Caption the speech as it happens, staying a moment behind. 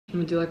I'm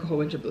gonna do like a whole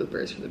bunch of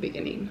bloopers for the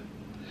beginning.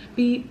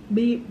 Beep,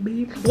 beep,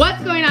 beep.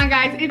 What's going on,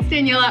 guys? It's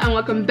Daniela and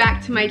welcome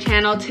back to my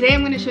channel. Today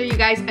I'm going to show you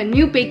guys a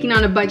new baking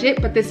on a budget,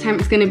 but this time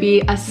it's going to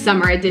be a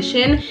summer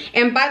edition.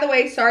 And by the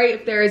way, sorry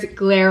if there is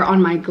glare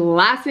on my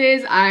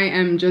glasses. I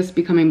am just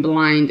becoming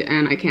blind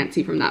and I can't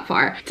see from that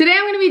far. Today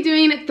I'm going to be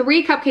doing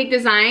 3 cupcake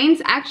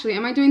designs. Actually,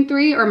 am I doing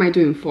 3 or am I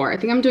doing 4? I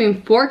think I'm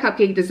doing 4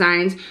 cupcake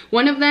designs.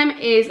 One of them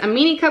is a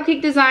mini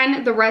cupcake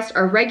design. The rest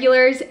are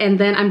regulars. And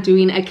then I'm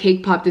doing a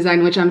cake pop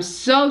design, which I'm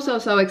so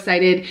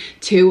excited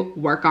to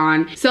work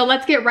on. So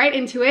let's get right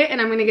into it,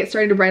 and I'm gonna get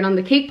started right on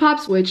the cake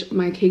pops, which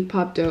my cake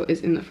pop dough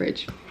is in the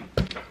fridge.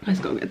 Let's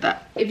go get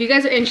that. If you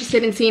guys are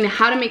interested in seeing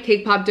how to make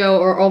cake pop dough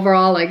or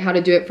overall like how to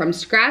do it from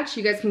scratch,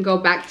 you guys can go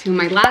back to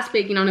my last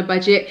baking on a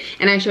budget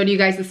and I showed you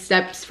guys the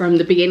steps from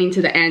the beginning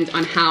to the end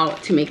on how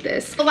to make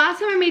this. The last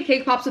time I made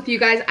cake pops with you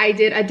guys, I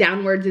did a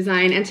downward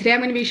design, and today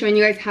I'm gonna be showing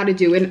you guys how to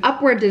do an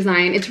upward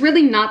design. It's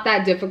really not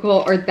that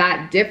difficult or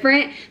that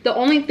different. The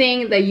only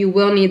thing that you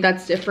will need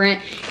that's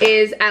different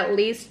is at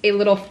least a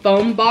little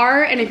foam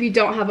bar, and if you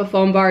don't have a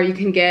foam bar, you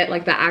can get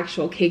like the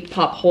actual cake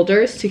pop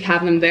holders to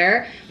have them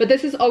there. But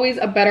this is always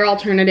a better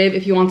alternative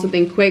if you want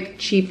something quick,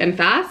 cheap, and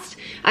fast.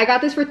 I got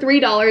this for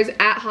 $3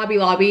 at Hobby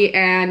Lobby,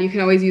 and you can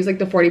always use like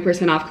the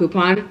 40% off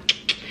coupon,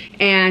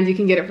 and you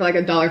can get it for like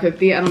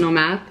 $1.50. I don't know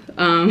math.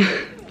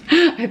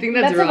 I think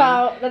that's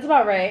wrong. That's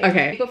about right.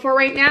 Okay, but for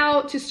right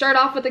now, to start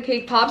off with the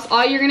cake pops,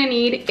 all you're gonna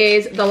need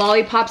is the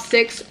lollipop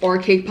sticks or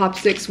cake pop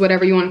sticks,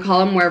 whatever you want to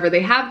call them, wherever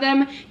they have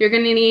them. You're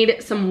gonna need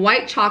some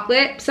white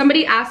chocolate.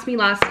 Somebody asked me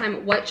last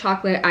time what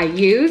chocolate I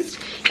used,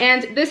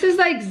 and this is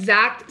the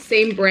exact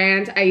same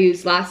brand I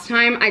used last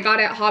time. I got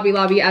it at Hobby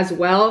Lobby as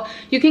well.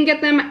 You can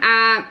get them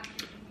at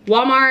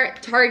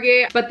Walmart,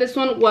 Target, but this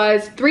one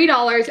was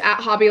 $3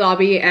 at Hobby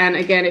Lobby, and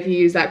again, if you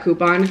use that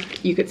coupon,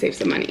 you could save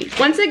some money.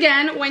 Once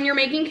again, when you're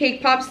making cake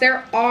pops,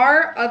 there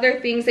are other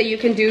things that you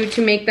can do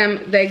to make them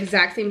the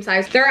exact same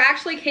size. There are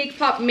actually cake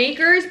pop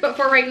makers, but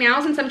for right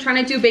now, since I'm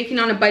trying to do baking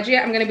on a budget,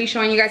 I'm gonna be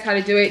showing you guys how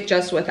to do it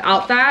just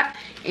without that,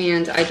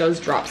 and I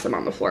just dropped some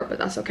on the floor, but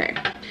that's okay.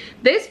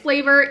 This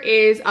flavor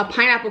is a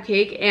pineapple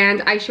cake,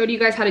 and I showed you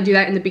guys how to do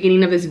that in the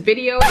beginning of this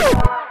video.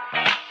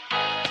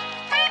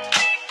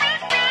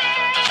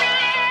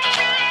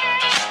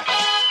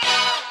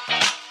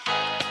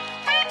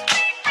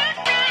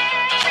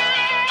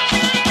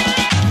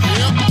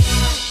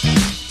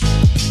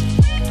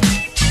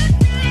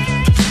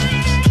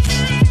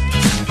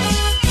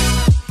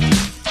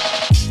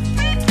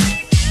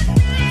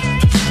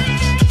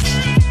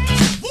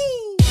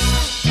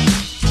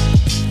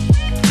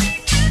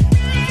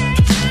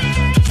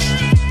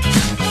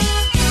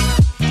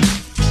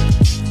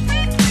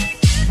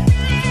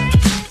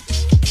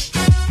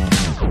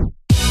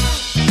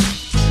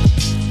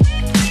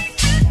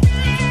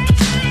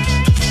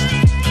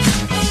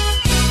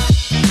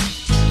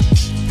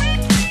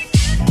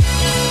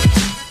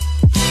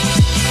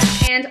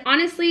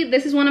 Honestly,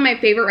 this is one of my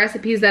favorite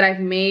recipes that I've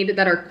made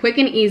that are quick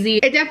and easy.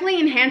 It definitely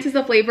enhances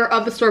the flavor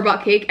of the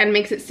store-bought cake and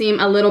makes it seem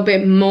a little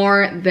bit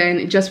more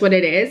than just what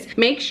it is.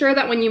 Make sure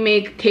that when you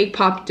make cake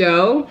pop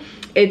dough,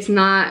 it's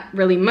not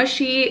really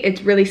mushy,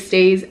 it really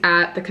stays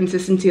at the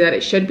consistency that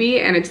it should be,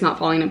 and it's not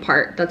falling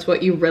apart. That's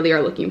what you really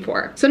are looking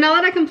for. So now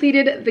that I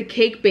completed the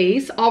cake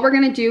base, all we're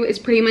gonna do is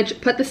pretty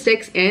much put the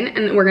sticks in,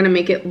 and we're gonna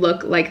make it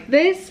look like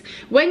this.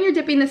 When you're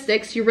dipping the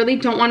sticks, you really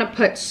don't wanna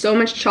put so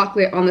much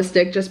chocolate on the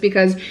stick, just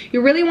because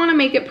you really wanna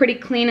make it pretty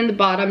clean in the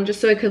bottom,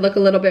 just so it could look a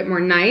little bit more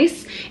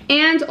nice.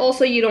 And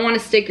also, you don't wanna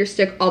stick your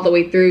stick all the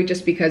way through,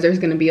 just because there's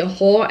gonna be a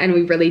hole, and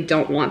we really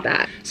don't want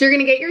that. So you're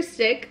gonna get your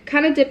stick,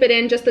 kind of dip it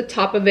in, just the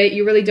top of it.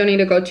 You really don't need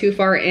to go too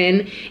far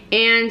in,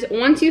 and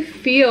once you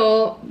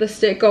feel the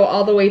stick go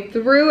all the way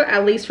through,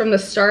 at least from the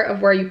start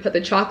of where you put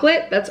the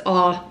chocolate, that's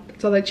all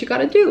that you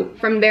gotta do.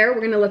 From there,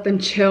 we're gonna let them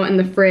chill in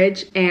the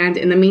fridge, and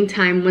in the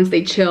meantime, once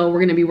they chill,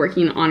 we're gonna be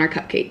working on our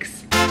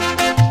cupcakes.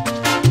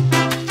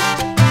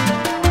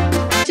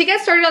 To get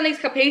started on these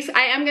cupcakes,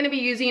 I am gonna be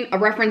using a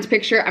reference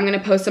picture. I'm gonna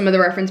post some of the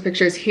reference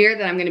pictures here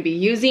that I'm gonna be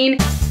using.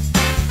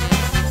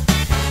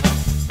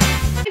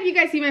 You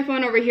guys see my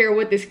phone over here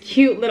with this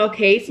cute little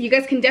case. You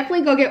guys can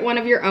definitely go get one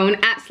of your own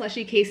at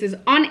SLUSHY Cases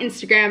on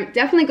Instagram.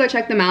 Definitely go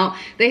check them out.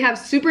 They have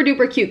super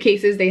duper cute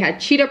cases. They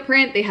had cheetah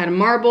print, they had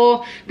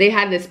marble, they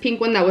had this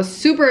pink one that was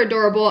super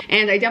adorable,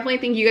 and I definitely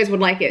think you guys would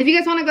like it. If you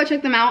guys want to go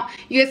check them out,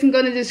 you guys can go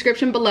in the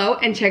description below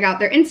and check out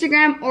their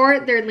Instagram or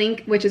their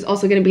link, which is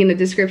also going to be in the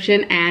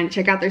description, and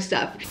check out their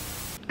stuff.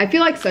 I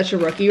feel like such a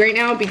rookie right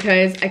now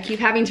because I keep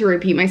having to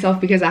repeat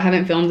myself because I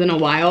haven't filmed in a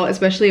while,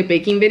 especially a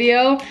baking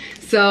video.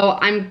 So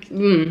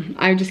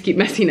I just keep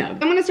messing up. I'm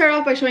gonna start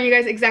off by showing you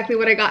guys exactly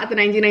what I got at the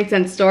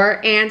 99-cent store.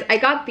 And I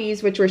got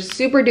these, which were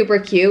super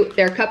duper cute.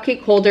 They're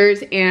cupcake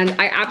holders and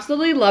I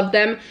absolutely love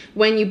them.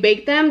 When you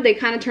bake them, they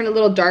kind of turn a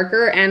little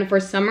darker, and for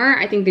summer,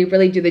 I think they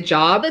really do the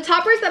job. The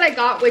toppers that I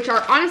got, which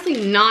are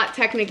honestly not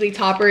technically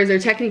toppers, they're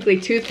technically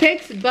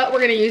toothpicks, but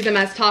we're gonna use them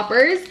as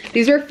toppers.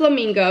 These are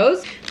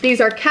flamingos. These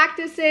are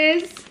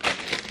cactuses.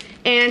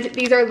 And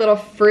these are little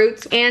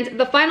fruits. And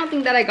the final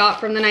thing that I got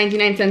from the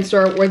 99-cent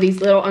store were these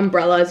little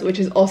umbrellas, which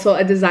is also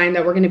a design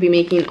that we're gonna be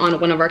making on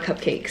one of our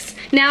cupcakes.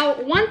 Now,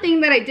 one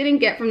thing that I didn't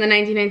get from the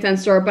 99-cent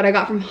store, but I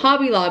got from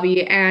Hobby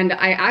Lobby, and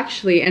I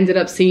actually ended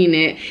up seeing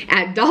it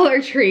at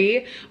Dollar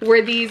Tree,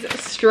 were these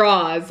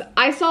straws.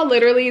 I saw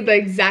literally the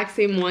exact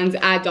same ones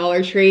at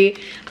Dollar Tree.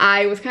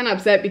 I was kind of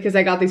upset because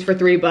I got these for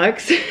 $3.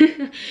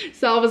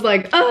 So I was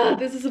like, oh,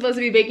 this is supposed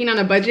to be baking on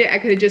a budget. I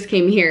could have just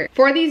came here.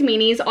 For these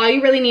meanies, all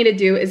you really need to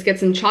do is get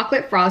some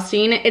chocolate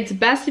frosting. It's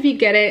best if you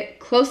get it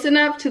close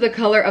enough to the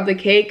color of the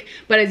cake,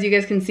 but as you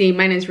guys can see,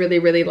 mine is really,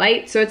 really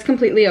light, so it's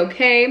completely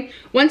okay.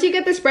 Once you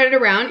get this spread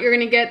around, you're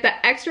gonna get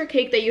the extra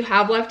cake that you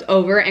have left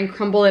over and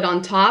crumble it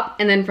on top,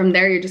 and then from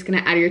there, you're just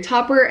gonna add your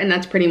topper, and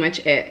that's pretty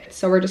much it.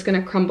 So we're just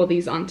gonna crumble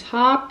these on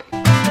top.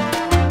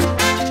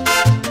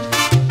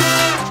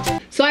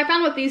 So I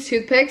found with these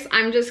toothpicks,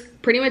 I'm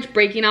just pretty much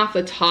breaking off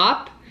the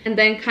top and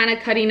then kind of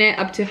cutting it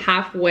up to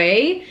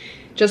halfway,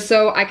 just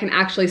so I can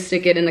actually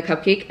stick it in the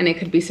cupcake and it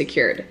could be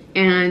secured.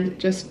 And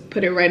just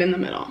put it right in the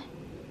middle.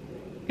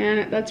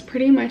 And that's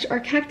pretty much our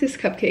cactus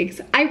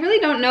cupcakes. I really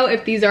don't know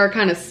if these are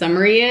kind of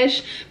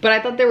summery-ish, but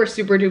I thought they were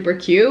super duper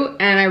cute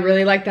and I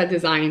really like that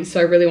design, so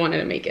I really wanted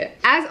to make it.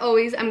 As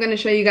always, I'm gonna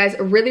show you guys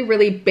a really,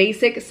 really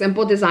basic,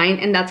 simple design,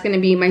 and that's gonna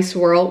be my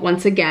swirl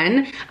once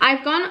again.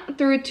 I've gone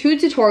through 2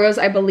 tutorials,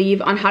 I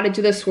believe, on how to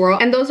do the swirl,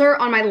 and those are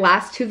on my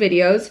last 2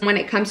 videos. When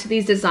it comes to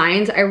these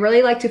designs, I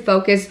really like to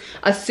focus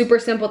a super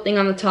simple thing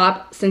on the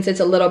top since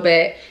it's a little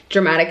bit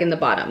dramatic in the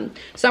bottom.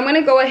 So I'm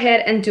gonna go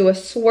ahead and do a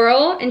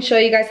swirl and show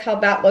you guys how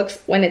that looks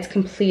when it's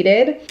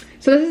completed.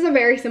 So this is a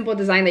very simple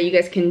design that you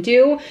guys can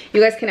do.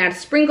 You guys can add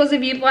sprinkles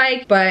if you'd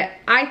like, but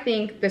I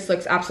think this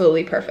looks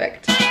absolutely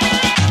perfect.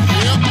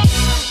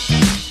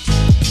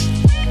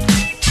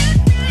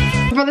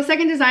 For the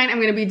second design, I'm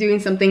gonna be doing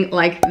something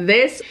like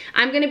this.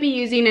 I'm gonna be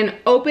using an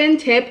open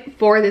tip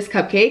for this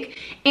cupcake.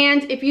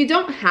 And if you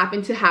don't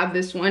happen to have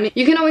this one,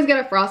 you can always get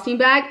a frosting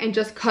bag and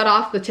just cut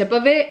off the tip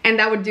of it, and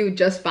that would do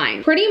just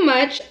fine. Pretty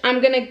much,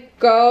 I'm gonna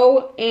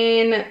go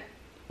in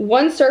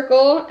one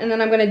circle, and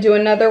then I'm gonna do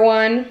another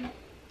one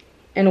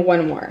and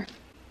one more.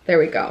 There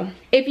we go.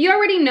 If you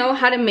already know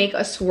how to make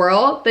a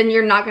swirl, then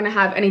you're not gonna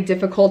have any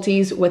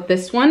difficulties with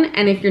this one.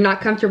 And if you're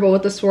not comfortable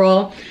with the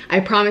swirl, I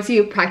promise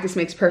you, practice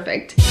makes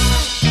perfect.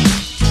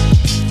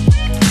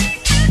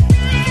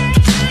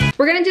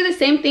 We're gonna do the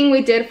same thing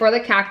we did for the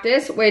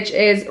cactus, which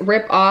is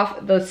rip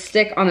off the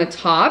stick on the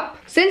top.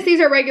 Since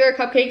these are regular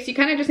cupcakes, you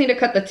kind of just need to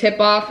cut the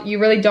tip off. You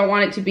really don't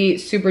want it to be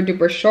super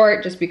duper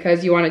short just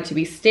because you want it to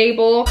be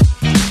stable.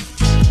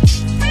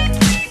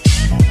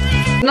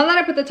 Now that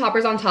I put the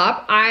toppers on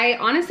top, I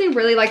honestly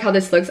really like how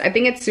this looks. I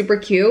think it's super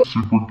cute.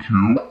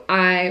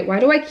 Why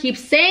do I keep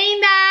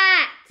saying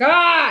that?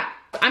 God!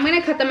 I'm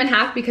gonna cut them in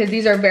half because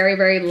these are very,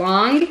 very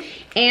long.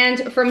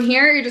 And from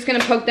here, you're just gonna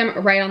poke them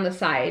right on the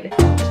side.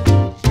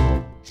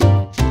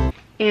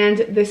 And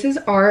this is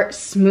our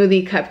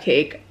smoothie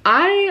cupcake.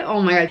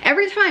 Oh my God,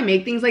 every time I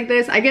make things like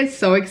this, I get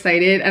so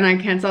excited and I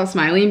can't stop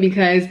smiling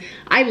because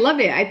I love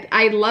it.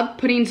 I love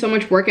putting so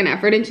much work and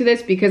effort into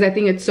this because I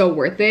think it's so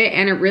worth it,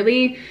 and it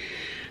really,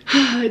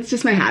 it's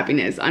just my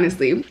happiness,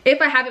 honestly.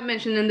 If I haven't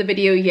mentioned in the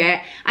video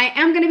yet, I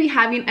am gonna be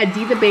having a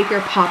Dee the Baker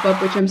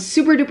pop-up, which I'm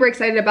super duper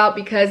excited about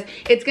because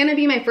it's gonna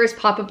be my first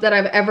pop-up that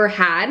I've ever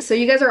had. So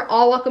you guys are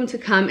all welcome to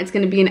come. It's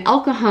gonna be in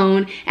El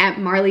Cajon at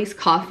Marlee's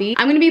Coffee.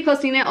 I'm gonna be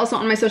posting it also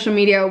on my social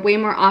media way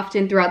more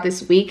often throughout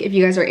this week if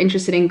you guys are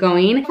interested in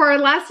going. For our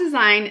last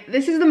design,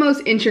 this is the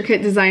most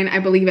intricate design I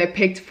believe I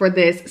picked for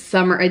this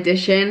summer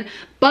edition.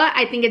 But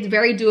I think it's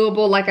very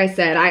doable. Like I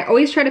said, I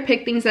always try to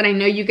pick things that I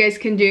know you guys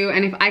can do,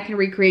 and if I can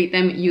recreate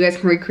them, you guys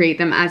can recreate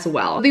them as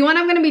well. The one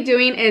I'm gonna be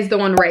doing is the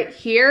one right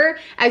here.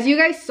 As you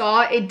guys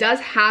saw, it does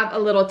have a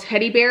little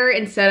teddy bear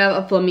instead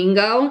of a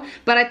flamingo,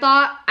 but I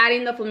thought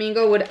adding the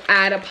flamingo would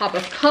add a pop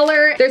of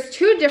color. There's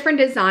 2 different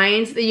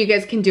designs that you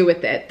guys can do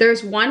with it.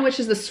 There's one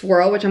which is the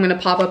swirl, which I'm gonna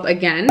pop up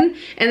again,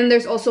 and then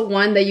there's also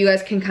one that you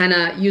guys can kind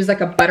of use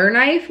like a butter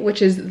knife,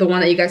 which is the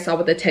one that you guys saw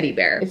with the teddy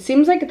bear. It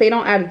seems like they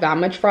don't add that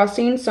much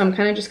frosting, so I'm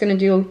kind of just gonna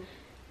do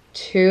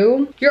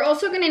 2. You're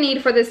also gonna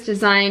need for this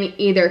design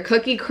either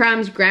cookie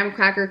crumbs, graham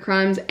cracker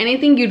crumbs,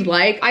 anything you'd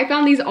like. I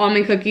found these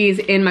almond cookies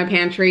in my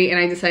pantry and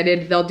I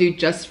decided they'll do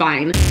just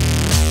fine.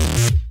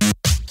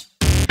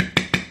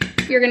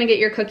 You're gonna get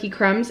your cookie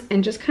crumbs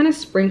and just kind of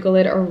sprinkle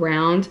it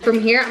around. From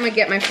here, I'm gonna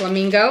get my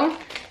flamingo.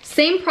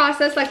 Same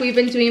process like we've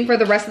been doing for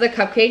the rest of the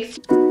cupcakes.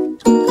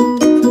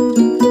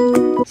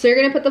 So you're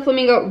gonna put the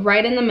flamingo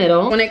right in the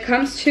middle. When it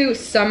comes to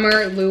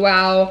summer,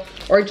 luau,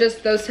 or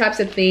just those types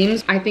of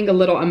themes, I think a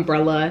little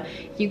umbrella,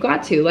 you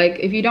got to. Like,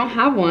 if you don't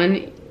have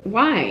one,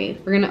 why?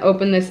 We're gonna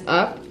open this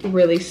up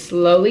really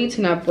slowly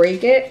to not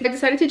break it. I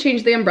decided to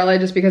change the umbrella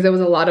just because it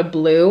was a lot of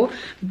blue,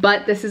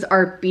 but this is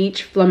our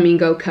beach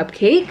flamingo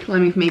cupcake.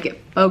 Let me make it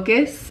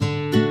focus.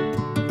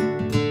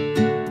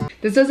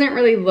 This doesn't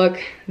really look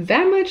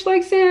that much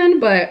like sand,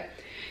 but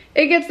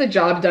it gets the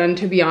job done,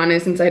 to be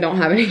honest, since I don't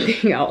have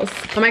anything else.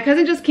 So my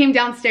cousin just came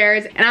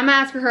downstairs and I'm gonna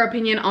ask her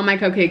opinion on my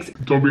cupcakes.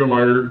 Don't be a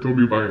liar, don't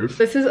be biased.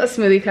 This is a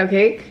smoothie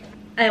cupcake.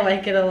 I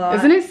like it a lot.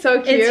 Isn't it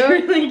so cute? It's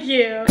really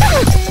cute.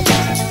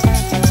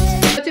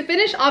 So to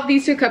finish off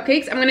these two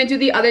cupcakes, I'm gonna do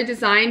the other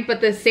design, but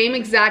the same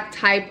exact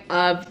type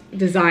of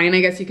design,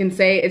 I guess you can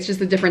say. It's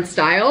just a different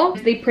style.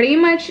 They pretty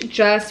much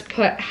just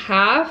put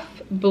half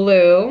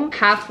blue,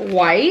 half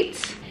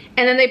white,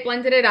 and then they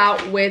blended it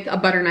out with a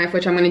butter knife,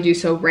 which I'm gonna do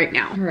so right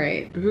now. All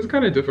right. This is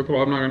kind of difficult,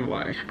 I'm not gonna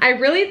lie. I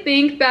really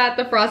think that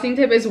the frosting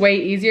tip is way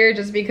easier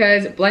just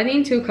because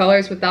blending two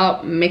colors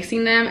without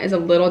mixing them is a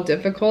little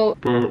difficult.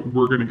 But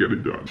we're gonna get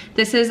it done.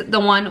 This is the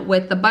one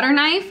with the butter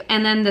knife,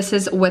 and then this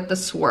is with the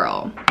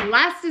swirl.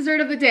 Last dessert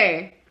of the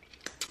day.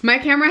 My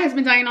camera has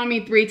been dying on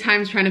me 3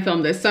 times trying to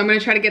film this, so I'm gonna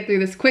try to get through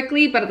this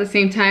quickly, but at the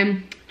same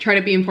time, try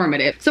to be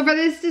informative. So for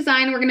this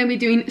design, we're gonna be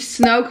doing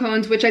snow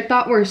cones, which I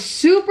thought were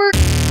super.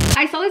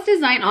 I saw this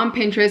design on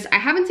Pinterest. I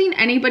haven't seen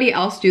anybody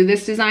else do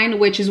this design,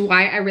 which is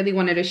why I really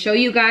wanted to show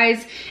you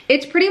guys.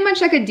 It's pretty much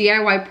like a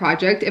DIY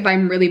project, if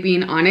I'm really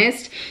being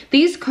honest.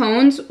 These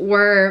cones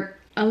were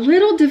a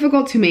little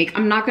difficult to make,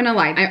 I'm not gonna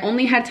lie. I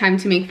only had time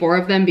to make 4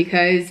 of them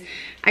because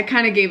I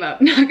kind of gave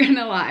up, not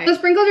gonna lie. The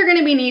sprinkles you're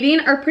gonna be needing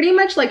are pretty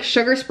much like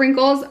sugar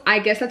sprinkles. I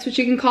guess that's what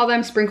you can call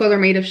them. Sprinkles are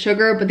made of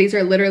sugar, but these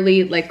are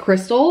literally like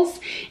crystals.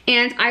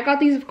 And I got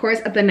these, of course,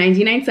 at the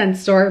 99-cent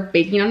store,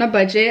 baking on a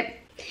budget.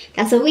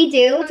 That's what we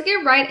do. Let's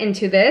get right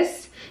into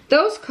this.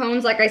 Those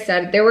cones, like I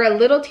said, they were a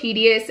little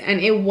tedious and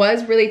it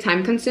was really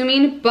time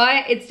consuming,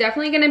 but it's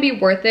definitely gonna be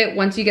worth it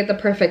once you get the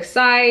perfect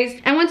size.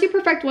 And once you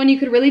perfect one, you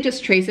could really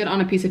just trace it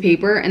on a piece of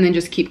paper and then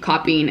just keep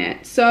copying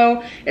it.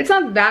 So it's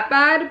not that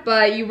bad,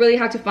 but you really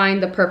have to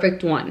find the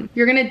perfect one.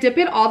 You're gonna dip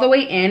it all the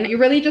way in. You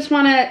really just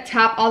wanna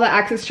tap all the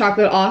excess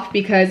chocolate off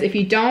because if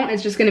you don't,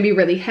 it's just gonna be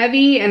really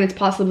heavy and it's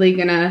possibly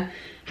gonna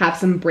have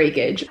some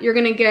breakage. You're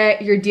gonna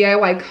get your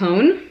DIY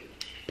cone,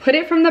 put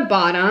it from the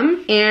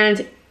bottom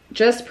and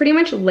just pretty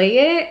much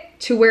lay it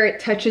to where it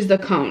touches the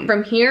cone.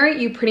 From here,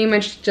 you pretty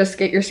much just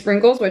get your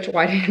sprinkles, which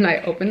why didn't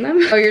I open them?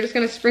 Oh, you're just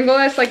gonna sprinkle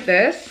this like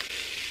this.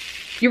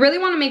 You really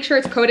wanna make sure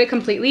it's coated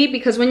completely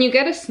because when you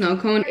get a snow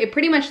cone, it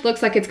pretty much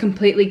looks like it's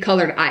completely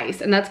colored ice.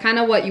 And that's kind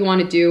of what you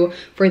wanna do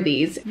for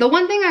these. The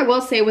one thing I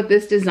will say with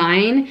this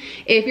design,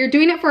 if you're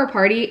doing it for a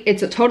party,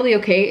 it's totally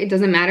okay, it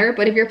doesn't matter.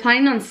 But if you're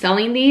planning on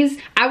selling these,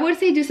 I would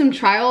say do some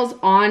trials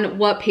on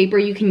what paper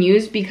you can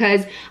use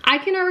because I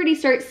can already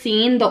start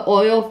seeing the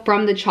oil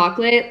from the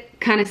chocolate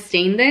kind of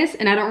stain this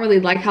and I don't really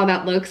like how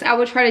that looks. I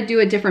would try to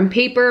do a different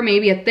paper,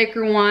 maybe a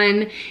thicker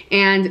one,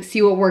 and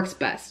see what works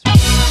best.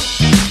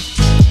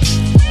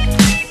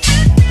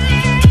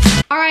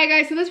 Alright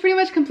guys, so this pretty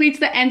much completes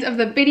the end of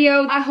the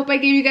video. I hope I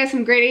gave you guys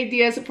some great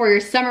ideas for your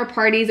summer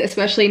parties,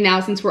 especially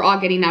now since we're all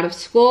getting out of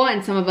school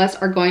and some of us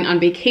are going on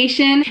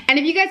vacation. And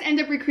if you guys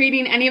end up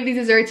recreating any of these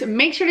desserts,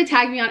 make sure to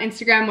tag me on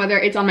Instagram, whether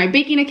it's on my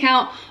baking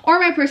account or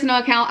my personal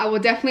account. I will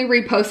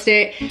definitely repost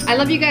it. I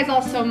love you guys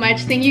all so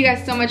much. Thank you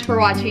guys so much for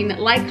watching.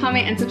 Like,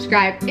 comment, and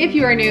subscribe if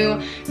you are new.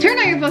 Turn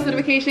on your post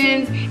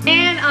notifications,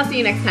 and I'll see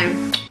you next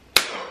time.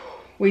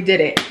 We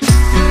did it.